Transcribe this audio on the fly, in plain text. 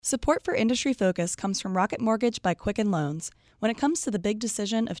Support for Industry Focus comes from Rocket Mortgage by Quicken Loans. When it comes to the big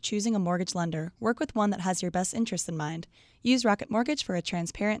decision of choosing a mortgage lender, work with one that has your best interest in mind. Use Rocket Mortgage for a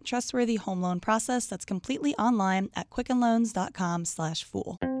transparent, trustworthy home loan process that's completely online at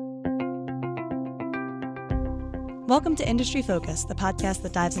quickenloans.com/fool. Welcome to Industry Focus, the podcast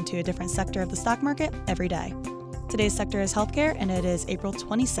that dives into a different sector of the stock market every day. Today's sector is healthcare, and it is April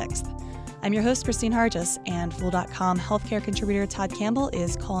 26th. I'm your host, Christine Hargis, and Fool.com healthcare contributor Todd Campbell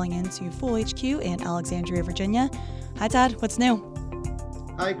is calling into Fool HQ in Alexandria, Virginia. Hi, Todd. What's new?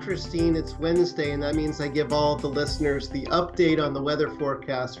 Hi, Christine. It's Wednesday, and that means I give all the listeners the update on the weather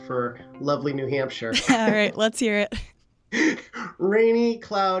forecast for lovely New Hampshire. All right, let's hear it. Rainy,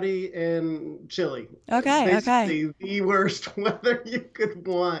 cloudy, and chilly. Okay. Basically, the worst weather you could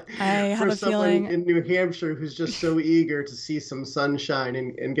want for someone in New Hampshire who's just so eager to see some sunshine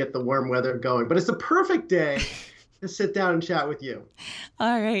and get the warm weather going. But it's a perfect day to sit down and chat with you.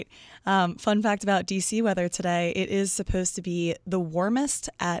 All right. Fun fact about DC weather today, it is supposed to be the warmest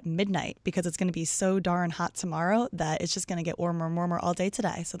at midnight because it's going to be so darn hot tomorrow that it's just going to get warmer and warmer all day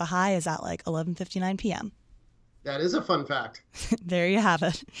today. So the high is at like 11:59 p.m. That is a fun fact. There you have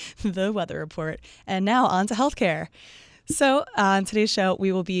it, the weather report. And now on to healthcare. So on today's show,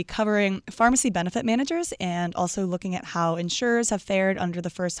 we will be covering pharmacy benefit managers and also looking at how insurers have fared under the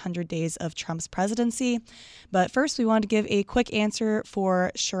first 100 days of Trump's presidency. But first, we wanted to give a quick answer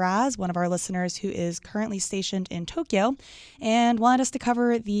for Shiraz, one of our listeners who is currently stationed in Tokyo, and wanted us to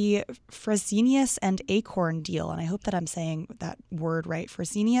cover the Fresenius and Akorn deal. And I hope that I'm saying that word right,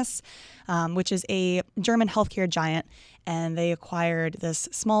 Fresenius, which is a German healthcare giant. And they acquired this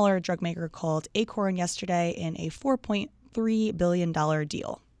smaller drug maker called Akorn yesterday in a $4.3 billion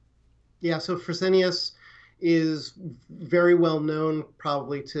deal. Yeah, so Fresenius is very well known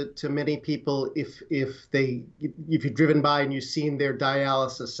probably to many people if you've driven by and you've seen their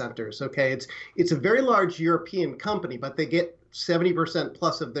dialysis centers. Okay, it's a very large European company, but they get 70%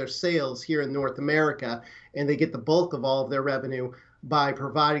 plus of their sales here in North America, and they get the bulk of all of their revenue by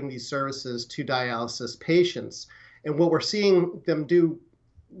providing these services to dialysis patients. And what we're seeing them do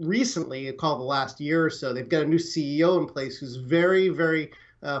recently, called the last year or so, they've got a new CEO in place who's very, very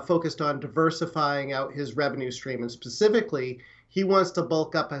focused on diversifying out his revenue stream. And specifically, he wants to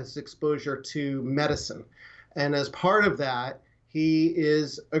bulk up his exposure to medicine. And as part of that, he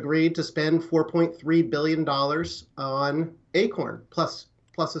is agreed to spend $4.3 billion on Akorn plus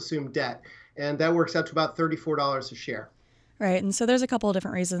assumed debt. And that works out to about $34 a share. Right. And so there's a couple of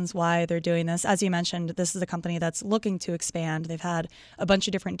different reasons why they're doing this. As you mentioned, this is a company that's looking to expand. They've had a bunch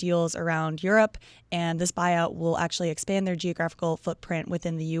of different deals around Europe, and this buyout will actually expand their geographical footprint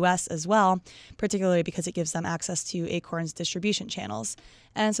within the U.S. as well, particularly because it gives them access to Akorn's distribution channels.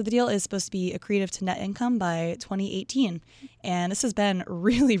 And so the deal is supposed to be accretive to net income by 2018. And this has been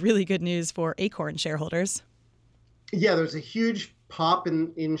really, really good news for Akorn shareholders. Yeah, there's a huge pop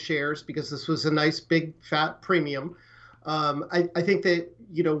in shares because this was a nice big fat premium. I think that,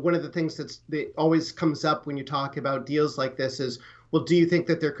 one of the things that always comes up when you talk about deals like this is, well, do you think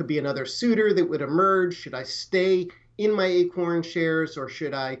that there could be another suitor that would emerge? Should I stay in my Akorn shares, or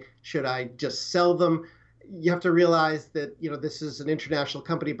should I just sell them? You have to realize that, this is an international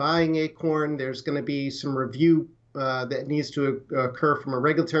company buying Akorn. There's going to be some review that needs to occur from a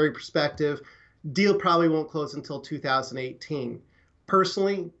regulatory perspective. Deal probably won't close until 2018.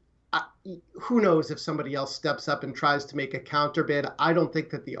 Personally, who knows if somebody else steps up and tries to make a counter bid. I don't think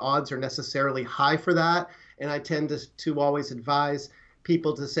that the odds are necessarily high for that. And I tend to always advise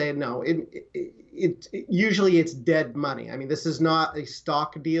people to say, no, usually it's dead money. I mean, this is not a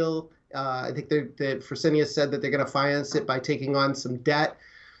stock deal. I think that Fresenius said that they're going to finance it by taking on some debt.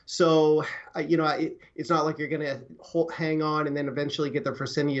 So, it's not like you're going to hang on and then eventually get the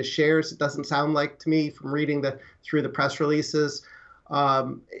Fresenius shares. It doesn't sound like to me from reading through the press releases.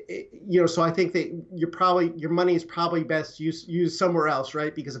 So I think that your money is probably best used somewhere else,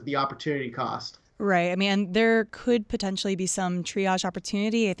 right? Because of the opportunity cost. Right. I mean, and there could potentially be some triage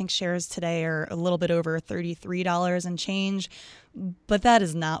opportunity. I think shares today are a little bit over $33 and change, but that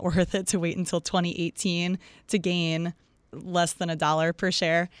is not worth it to wait until 2018 to gain less than $1 per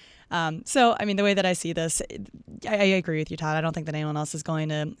share. So, I mean, the way that I see this, I agree with you, Todd. I don't think that anyone else is going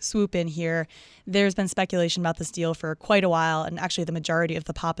to swoop in here. There's been speculation about this deal for quite a while, and actually the majority of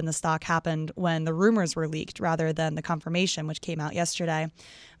the pop in the stock happened when the rumors were leaked rather than the confirmation, which came out yesterday.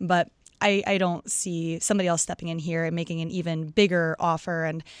 But I don't see somebody else stepping in here and making an even bigger offer.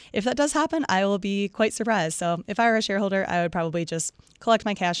 And if that does happen, I will be quite surprised. So if I were a shareholder, I would probably just collect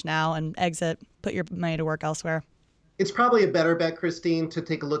my cash now and exit, put your money to work elsewhere. It's probably a better bet, Christine, to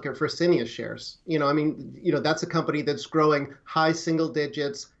take a look at Fresenius shares. That's a company that's growing high single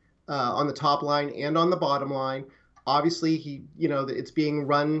digits, on the top line and on the bottom line. Obviously, it's being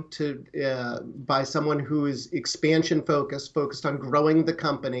run by someone who is expansion focused on growing the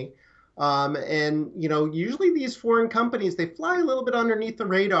company. And usually these foreign companies, they fly a little bit underneath the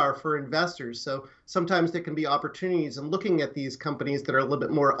radar for investors. So sometimes there can be opportunities in looking at these companies that are a little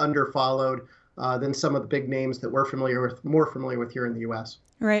bit more underfollowed than some of the big names that we're more familiar with here in the U.S.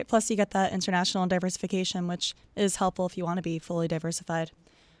 Right. Plus, you get that international diversification, which is helpful if you want to be fully diversified.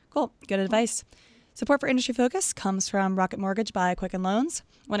 Cool. Good advice. Support for Industry Focus comes from Rocket Mortgage by Quicken Loans.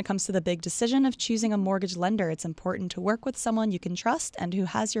 When it comes to the big decision of choosing a mortgage lender, it's important to work with someone you can trust and who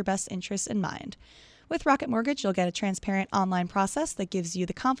has your best interests in mind. With Rocket Mortgage, you'll get a transparent online process that gives you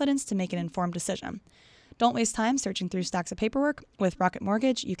the confidence to make an informed decision. Don't waste time searching through stacks of paperwork. With Rocket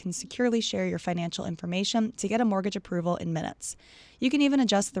Mortgage, you can securely share your financial information to get a mortgage approval in minutes. You can even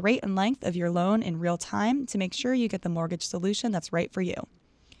adjust the rate and length of your loan in real time to make sure you get the mortgage solution that's right for you.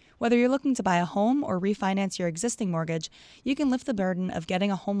 Whether you're looking to buy a home or refinance your existing mortgage, you can lift the burden of getting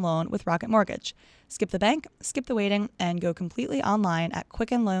a home loan with Rocket Mortgage. Skip the bank, skip the waiting, and go completely online at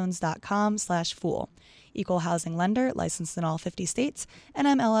quickenloans.com/fool. Equal housing lender, licensed in all 50 states, and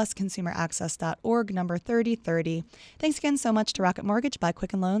MLSconsumeraccess.org number 3030. Thanks again so much to Rocket Mortgage by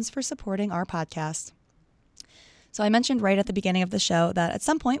Quicken Loans for supporting our podcast. So I mentioned right at the beginning of the show that at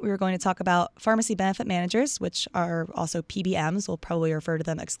some point we were going to talk about pharmacy benefit managers, which are also PBMs. We'll probably refer to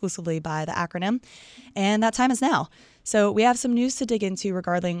them exclusively by the acronym. And that time is now. So we have some news to dig into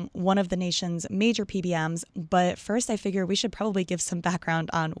regarding one of the nation's major PBMs. But first, I figure we should probably give some background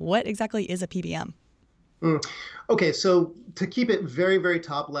on what exactly is a PBM. Okay, so to keep it very, very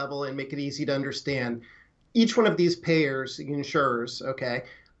top level and make it easy to understand, each one of these payers, insurers, okay,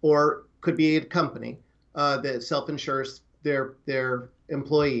 or could be a company, that self-insures their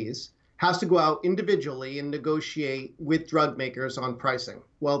employees, has to go out individually and negotiate with drug makers on pricing.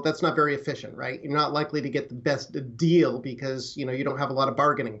 Well, that's not very efficient, right? You're not likely to get the best deal because you don't have a lot of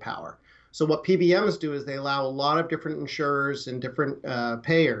bargaining power. So what PBMs do is they allow a lot of different insurers and different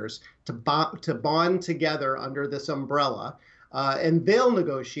payers to bond together under this umbrella, and they'll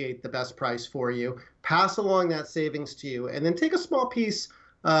negotiate the best price for you, pass along that savings to you, and then take a small piece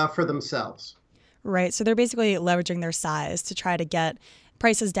for themselves. Right. So they're basically leveraging their size to try to get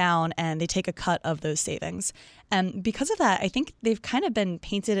prices down, and they take a cut of those savings. And because of that, I think they've kind of been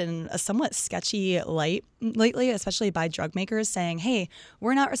painted in a somewhat sketchy light lately, especially by drug makers saying, hey,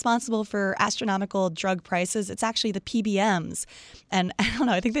 we're not responsible for astronomical drug prices. It's actually the PBMs. And I don't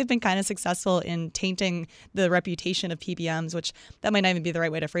know, I think they've been kind of successful in tainting the reputation of PBMs, which that might not even be the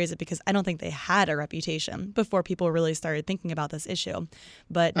right way to phrase it, because I don't think they had a reputation before people really started thinking about this issue.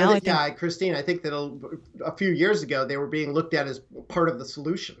 But now Christine, I think that a few years ago, they were being looked at as part of the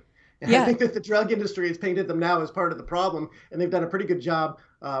solution. And yeah. I think that the drug industry has painted them now as part of the problem, and they've done a pretty good job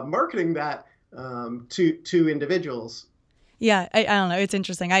marketing that to individuals. Yeah, I don't know. It's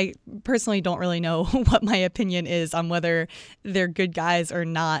interesting. I personally don't really know what my opinion is on whether they're good guys or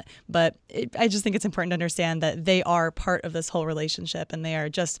not, but I just think it's important to understand that they are part of this whole relationship, and they are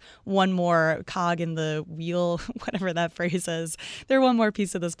just one more cog in the wheel, whatever that phrase is. They're one more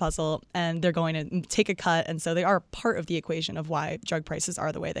piece of this puzzle, and they're going to take a cut, and so they are part of the equation of why drug prices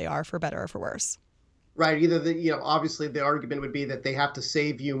are the way they are, for better or for worse. Right. Either obviously the argument would be that they have to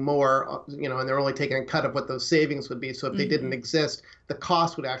save you more, and they're only taking a cut of what those savings would be. So if they didn't exist, the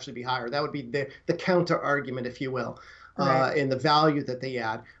cost would actually be higher. That would be the counter argument, if you will, right, in the value that they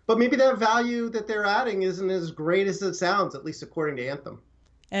add. But maybe that value that they're adding isn't as great as it sounds, at least according to Anthem.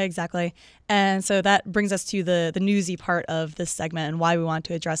 Exactly. And so that brings us to the newsy part of this segment and why we want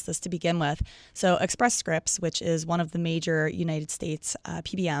to address this to begin with. So Express Scripts, which is one of the major United States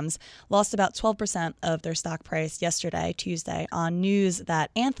PBMs, lost about 12% of their stock price yesterday, Tuesday, on news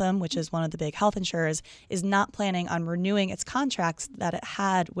that Anthem, which is one of the big health insurers, is not planning on renewing its contracts that it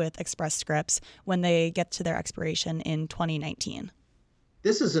had with Express Scripts when they get to their expiration in 2019.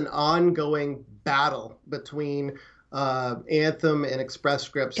 This is an ongoing battle between Anthem and Express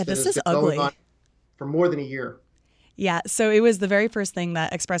Scripts that has been going on for more than a year. Yeah, so it was the very first thing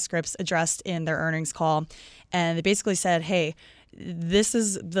that Express Scripts addressed in their earnings call. And they basically said, hey, this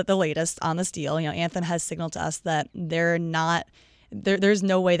is the latest on this deal. Anthem has signaled to us that they're not there's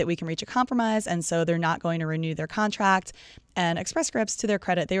no way that we can reach a compromise, and so they're not going to renew their contract. And Express Scripts, to their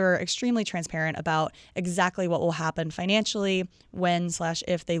credit, they were extremely transparent about exactly what will happen financially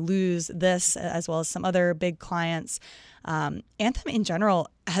when/if they lose this, as well as some other big clients. Anthem in general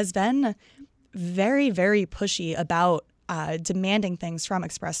has been very, very pushy about demanding things from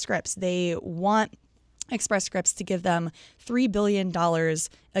Express Scripts. They want Express Scripts to give them $3 billion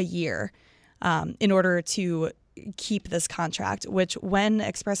a year in order to keep this contract, which when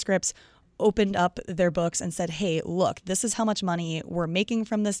Express Scripts opened up their books and said, hey, look, this is how much money we're making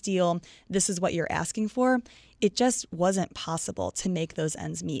from this deal. This is what you're asking for. It just wasn't possible to make those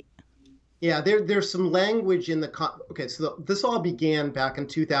ends meet. Yeah, there's some language in the okay. So this all began back in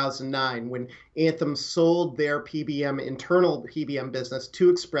 2009 when Anthem sold their PBM internal PBM business to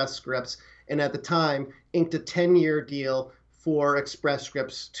Express Scripts, and at the time inked a 10-year deal for Express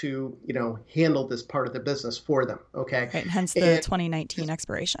Scripts to handle this part of the business for them. Okay, right, hence the 2019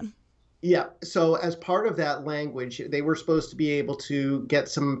 expiration. Yeah. So as part of that language, they were supposed to be able to get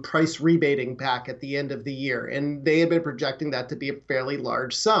some price rebating back at the end of the year. And they had been projecting that to be a fairly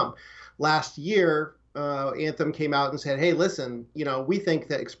large sum. Last year, Anthem came out and said, hey, listen, we think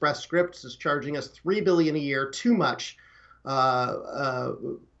that Express Scripts is charging us $3 billion a year too much for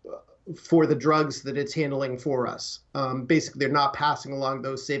the drugs that it's handling for us. Basically, they're not passing along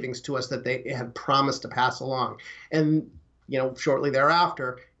those savings to us that they had promised to pass along. And shortly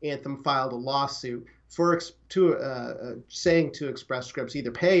thereafter, Anthem filed a lawsuit saying to Express Scripts,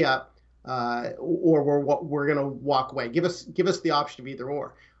 either pay up or we're going to walk away. Give us the option of either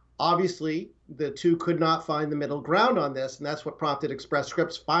or. Obviously, the two could not find the middle ground on this, and that's what prompted Express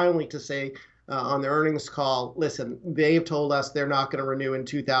Scripts finally to say on their earnings call, listen, they've told us they're not going to renew in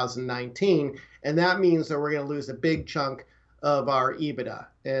 2019, and that means that we're going to lose a big chunk of our EBITDA.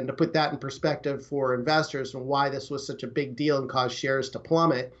 And to put that in perspective for investors and why this was such a big deal and caused shares to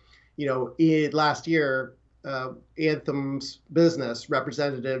plummet, last year, Anthem's business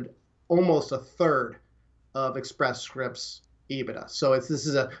represented almost a third of Express Scripts' EBITDA. So this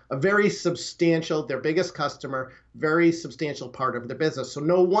is a very substantial, their biggest customer, very substantial part of their business. So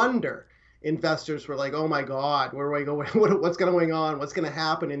no wonder investors were like, oh my God, where are we going? What's going on? What's going to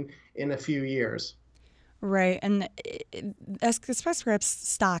happen in a few years? Right. And Express Scripts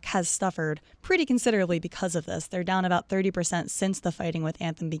stock has suffered pretty considerably because of this. They're down about 30% since the fighting with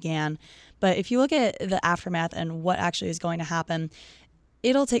Anthem began. But if you look at the aftermath and what actually is going to happen,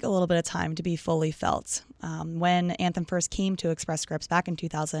 it'll take a little bit of time to be fully felt. When Anthem first came to Express Scripts back in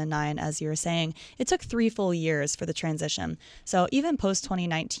 2009, as you were saying, it took 3 full years for the transition. So even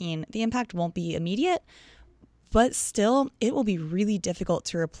post-2019, the impact won't be immediate, but still, it will be really difficult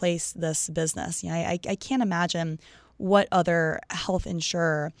to replace this business. I can't imagine what other health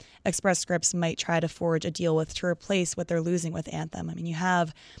insurer Express Scripts might try to forge a deal with to replace what they're losing with Anthem. I mean, you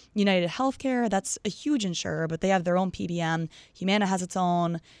have United Healthcare, that's a huge insurer, but they have their own PBM. Humana has its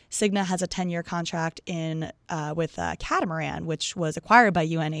own. Cigna has a 10-year contract with Catamaran, which was acquired by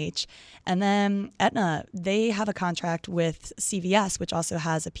UNH. And then Aetna, they have a contract with CVS, which also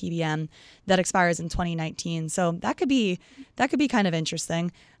has a PBM that expires in 2019. So that could be kind of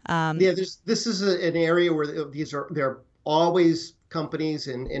interesting. This is an area where there are always companies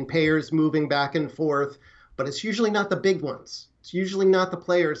and payers moving back and forth, but it's usually not the big ones. It's usually not the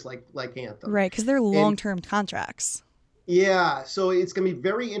players like Anthem. Right, because they're long-term contracts. Yeah, so it's going to be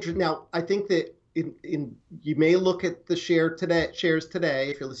very interesting. Now, I think that you may look at the shares today,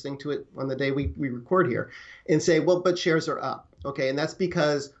 if you're listening to it on the day we record here, and say, well, but shares are up. Okay, and that's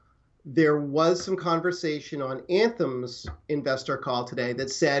because there was some conversation on Anthem's investor call today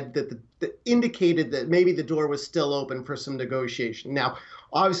that said that indicated that maybe the door was still open for some negotiation. Now,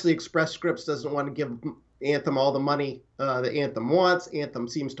 obviously, Express Scripts doesn't want to give Anthem all the money that Anthem wants. Anthem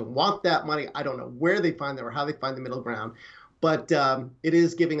seems to want that money. I don't know where they find that or how they find the middle ground, but it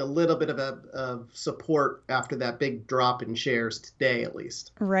is giving a little bit of support after that big drop in shares today, at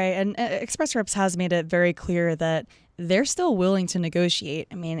least. Right, and Express Scripts has made it very clear that they're still willing to negotiate.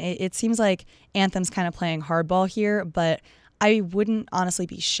 I mean, it seems like Anthem's kind of playing hardball here, but I wouldn't honestly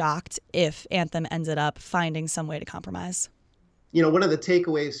be shocked if Anthem ended up finding some way to compromise. One of the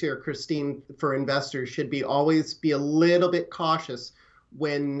takeaways here, Christine, for investors should be always be a little bit cautious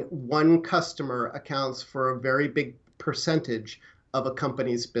when one customer accounts for a very big percentage of a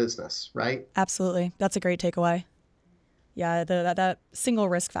company's business, right? Absolutely. That's a great takeaway. Yeah, that single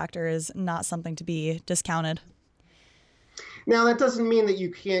risk factor is not something to be discounted. Now, that doesn't mean that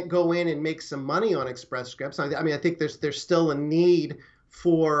you can't go in and make some money on Express Scripts. I mean, I think there's still a need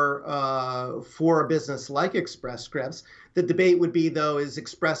for a business like Express Scripts. The debate would be, though, is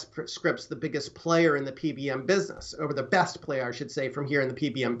Express Scripts the biggest player in the PBM business, or the best player, I should say, from here in the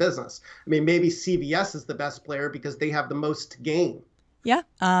PBM business? I mean, maybe CVS is the best player because they have the most to gain. Yeah,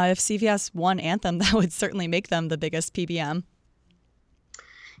 if CVS won Anthem, that would certainly make them the biggest PBM.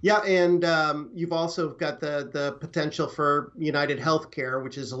 Yeah, and you've also got the potential for United Healthcare,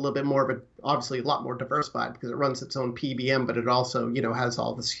 which is a little bit more of a obviously a lot more diversified because it runs its own PBM, but it also has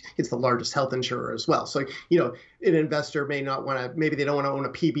all this. It's the largest health insurer as well. So an investor may not want to, maybe they don't want to own a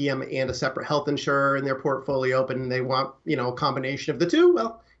PBM and a separate health insurer in their portfolio, but they want a combination of the two.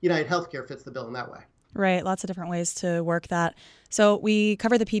 Well, United Healthcare fits the bill in that way. Right, lots of different ways to work that. So we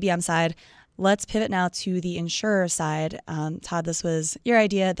covered the PBM side. Let's pivot now to the insurer side. Todd, this was your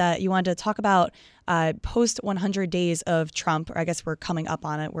idea that you wanted to talk about post 100 days of Trump, or I guess we're coming up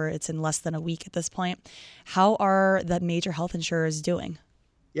on it where it's in less than a week at this point. How are the major health insurers doing?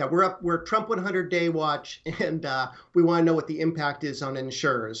 Yeah, we're Trump 100-day watch, and we want to know what the impact is on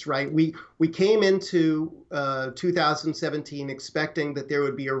insurers, right? We came into 2017 expecting that there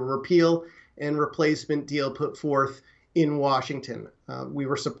would be a repeal and replacement deal put forth in Washington.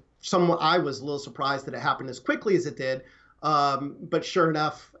 I was a little surprised that it happened as quickly as it did, but sure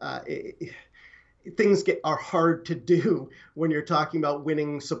enough, things are hard to do when you're talking about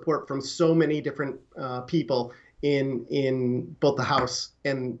winning support from so many different people in both the House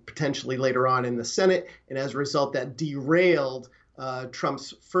and potentially later on in the Senate. And as a result, that derailed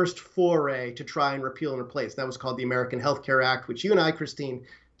Trump's first foray to try and repeal and replace. That was called the American Health Care Act, which you and I, Christine,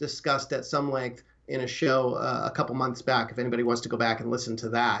 discussed at some length in a show a couple months back, if anybody wants to go back and listen to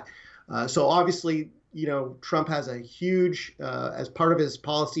that. So obviously, Trump has a huge, as part of his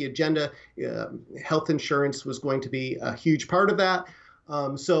policy agenda, health insurance was going to be a huge part of that.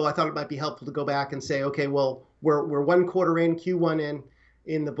 So I thought it might be helpful to go back and say, okay, well, we're one quarter in, Q1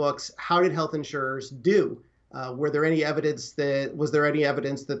 in the books. How did health insurers do? Was there any evidence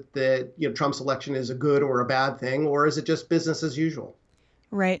that Trump's election is a good or a bad thing, or is it just business as usual?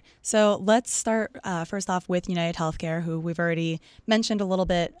 Right. So let's start first off with United Healthcare, who we've already mentioned a little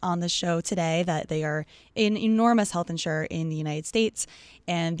bit on the show today, that they are an enormous health insurer in the United States.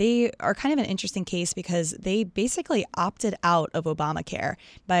 And they are kind of an interesting case because they basically opted out of Obamacare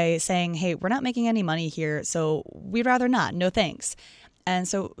by saying, hey, we're not making any money here, so we'd rather not. No thanks. And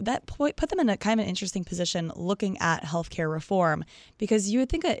so that put them in a kind of an interesting position looking at healthcare reform, because you would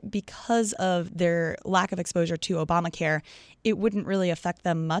think that because of their lack of exposure to Obamacare, it wouldn't really affect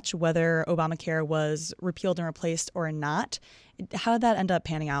them much whether Obamacare was repealed and replaced or not. How did that end up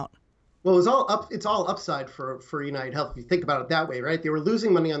panning out? Well, it's all upside for United Health if you think about it that way, right? They were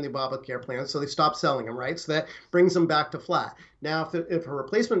losing money on the Obamacare plan, so they stopped selling them, right? So that brings them back to flat. Now, if a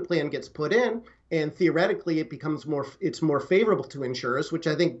replacement plan gets put in, and theoretically it's more favorable to insurers, which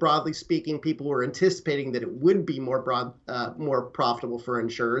I think broadly speaking, people were anticipating that it would be more profitable for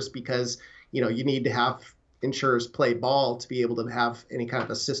insurers because you need to have insurers play ball to be able to have any kind of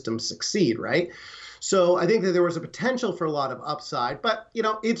a system succeed, right? So I think that there was a potential for a lot of upside, but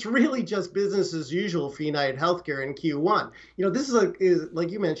it's really just business as usual for United Healthcare in Q1. This is like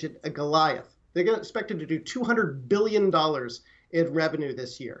you mentioned, a Goliath. They're expected to do $200 billion in revenue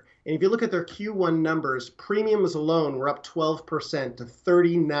this year. And if you look at their Q1 numbers, premiums alone were up 12% to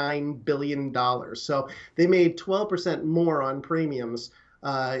 $39 billion. So they made 12% more on premiums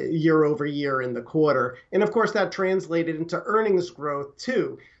year over year in the quarter. And of course, that translated into earnings growth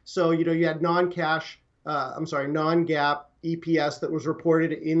too. So, you had non-GAAP EPS that was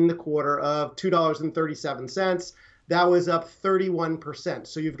reported in the quarter of $2.37. That was up 31%.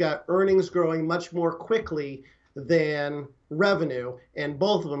 So you've got earnings growing much more quickly than revenue, and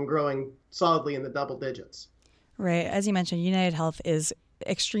both of them growing solidly in the double digits. Right. As you mentioned, United Health is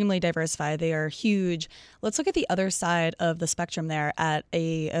extremely diversified. They are huge. Let's look at the other side of the spectrum there at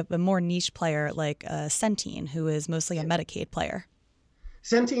a more niche player like Centene, who is mostly a Medicaid player.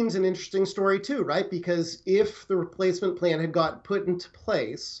 Centene's an interesting story too, right? Because if the replacement plan had got put into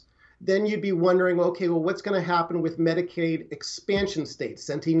place, then you'd be wondering, okay, well, what's going to happen with Medicaid expansion states?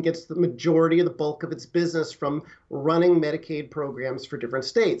 Centene gets the majority of the bulk of its business from running Medicaid programs for different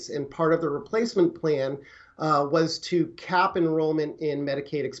states. And part of the replacement plan was to cap enrollment in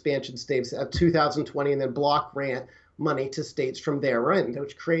Medicaid expansion states at 2020 and then block grant money to states from there in,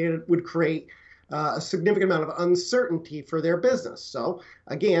 which would create a significant amount of uncertainty for their business. So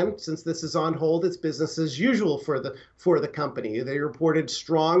again, since this is on hold, it's business as usual for the company. They reported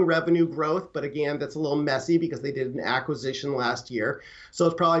strong revenue growth, but again, that's a little messy because they did an acquisition last year. So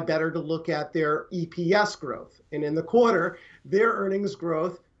it's probably better to look at their EPS growth. And in the quarter, their earnings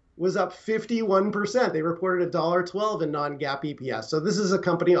growth was up 51%. They reported $1.12 in non-GAAP EPS. So this is a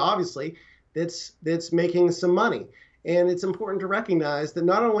company, obviously, that's making some money. And it's important to recognize that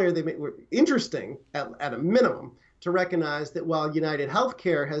not only are they interesting at a minimum to recognize that while United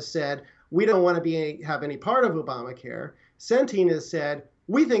Healthcare has said we don't want to have any part of Obamacare, Centene has said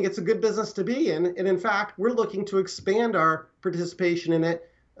we think it's a good business to be in, and in fact we're looking to expand our participation in it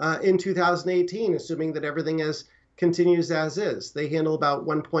in 2018, assuming that everything continues as is. They handle about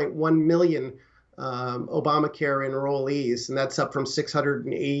 1.1 million Obamacare enrollees, and that's up from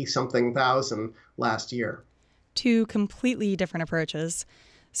 680 something thousand last year. Two completely different approaches.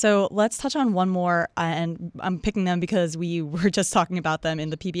 So let's touch on one more, and I'm picking them because we were just talking about them in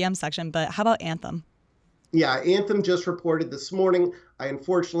the PBM section, but how about Anthem? Yeah, Anthem just reported this morning.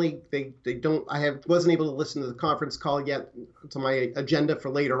 Unfortunately, wasn't able to listen to the conference call yet to my agenda for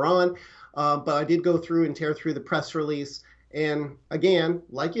later on, but I did go through and tear through the press release. And again,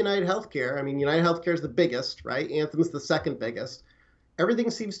 like United Healthcare, I mean, United Healthcare is the biggest, right? Anthem's the second biggest.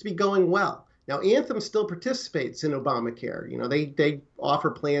 Everything seems to be going well. Now, Anthem still participates in Obamacare. You know, they offer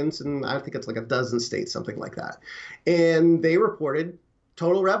plans in, I think it's like a dozen states, something like that. And they reported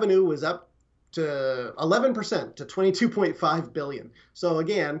total revenue was up to 11% to $22.5 billion. So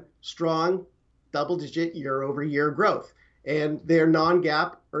again, strong double-digit year-over-year growth. And their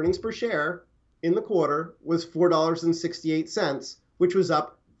non-GAAP earnings per share in the quarter was $4.68, which was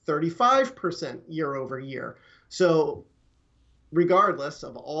up 35% year over year. So regardless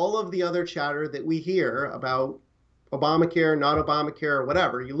of all of the other chatter that we hear about Obamacare, not Obamacare, or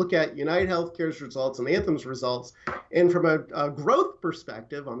whatever, you look at United Healthcare's results and Anthem's results, and from a growth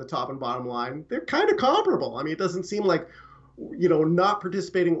perspective on the top and bottom line, they're kind of comparable. I mean, it doesn't seem like, you know, not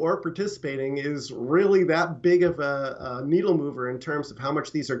participating or participating is really that big of a needle mover in terms of how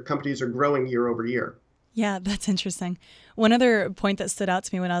much these companies are growing year over year. Yeah, that's interesting. One other point that stood out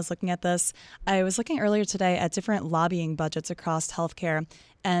to me when I was looking at this, I was looking earlier today at different lobbying budgets across healthcare,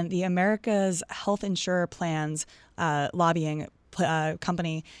 and the America's Health Insurer Plans lobbying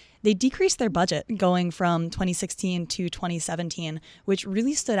company, they decreased their budget going from 2016 to 2017, which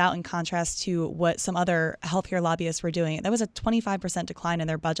really stood out in contrast to what some other healthcare lobbyists were doing. That was a 25% decline in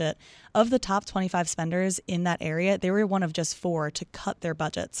their budget. Of the top 25 spenders in that area, they were one of just 4 to cut their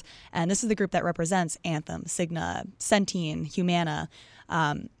budgets. And this is the group that represents Anthem, Cigna, Centene, Humana.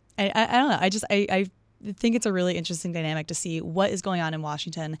 I don't know. I think it's a really interesting dynamic to see what is going on in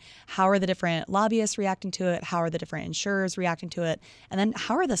Washington. How are the different lobbyists reacting to it? How are the different insurers reacting to it? And then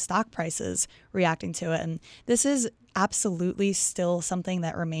how are the stock prices reacting to it? And this is absolutely still something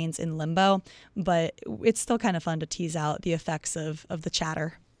that remains in limbo, but it's still kind of fun to tease out the effects of the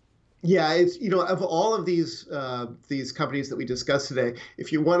chatter. Yeah, it's, you know, of all of these companies that we discussed today,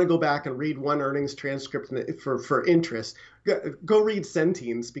 if you want to go back and read one earnings transcript for interest, go read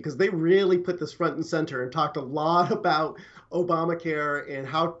Centene's, because they really put this front and center and talked a lot about Obamacare and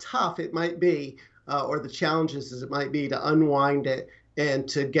how tough it might be, or the challenges as it might be to unwind it and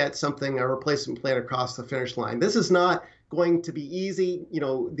to get a replacement plan across the finish line. This is not going to be easy. You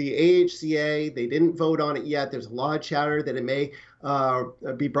know, the AHCA, they didn't vote on it yet. There's a lot of chatter that it may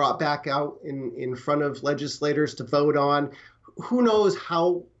be brought back out in front of legislators to vote on. Who knows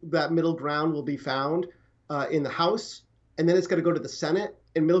how that middle ground will be found in the House, and then it's going to go to the Senate,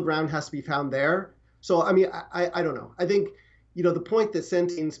 and middle ground has to be found there. So, I mean, I don't know. I think, you know, the point that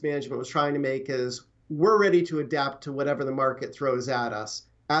Centene's management was trying to make is we're ready to adapt to whatever the market throws at us.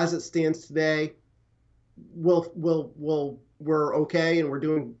 As it stands today, we're okay and we're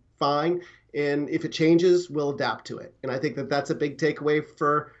doing fine. And if it changes, we'll adapt to it. And I think that that's a big takeaway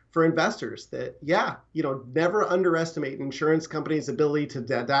for investors, that, yeah, you know, never underestimate insurance companies' ability to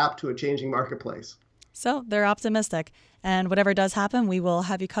adapt to a changing marketplace. So they're optimistic. And whatever does happen, we will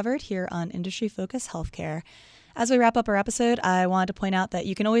have you covered here on Industry Focus Healthcare. As we wrap up our episode, I wanted to point out that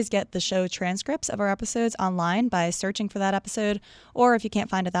you can always get the show transcripts of our episodes online by searching for that episode, or if you can't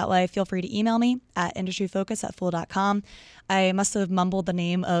find it that way, feel free to email me at industryfocus@fool.com. I must have mumbled the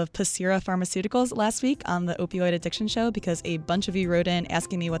name of Pacira Pharmaceuticals last week on the Opioid Addiction Show because a bunch of you wrote in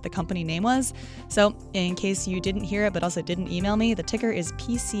asking me what the company name was. So in case you didn't hear it but also didn't email me, the ticker is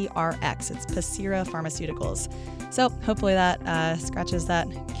PCRX. It's Pacira Pharmaceuticals. So hopefully that scratches that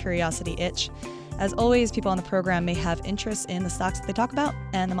curiosity itch. As always, people on the program may have interests in the stocks that they talk about,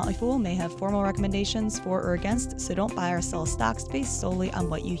 and the Motley Fool may have formal recommendations for or against, so don't buy or sell stocks based solely on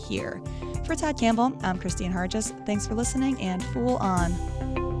what you hear. For Todd Campbell, I'm Christine Hargis. Thanks for listening, and Fool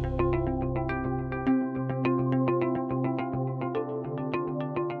on.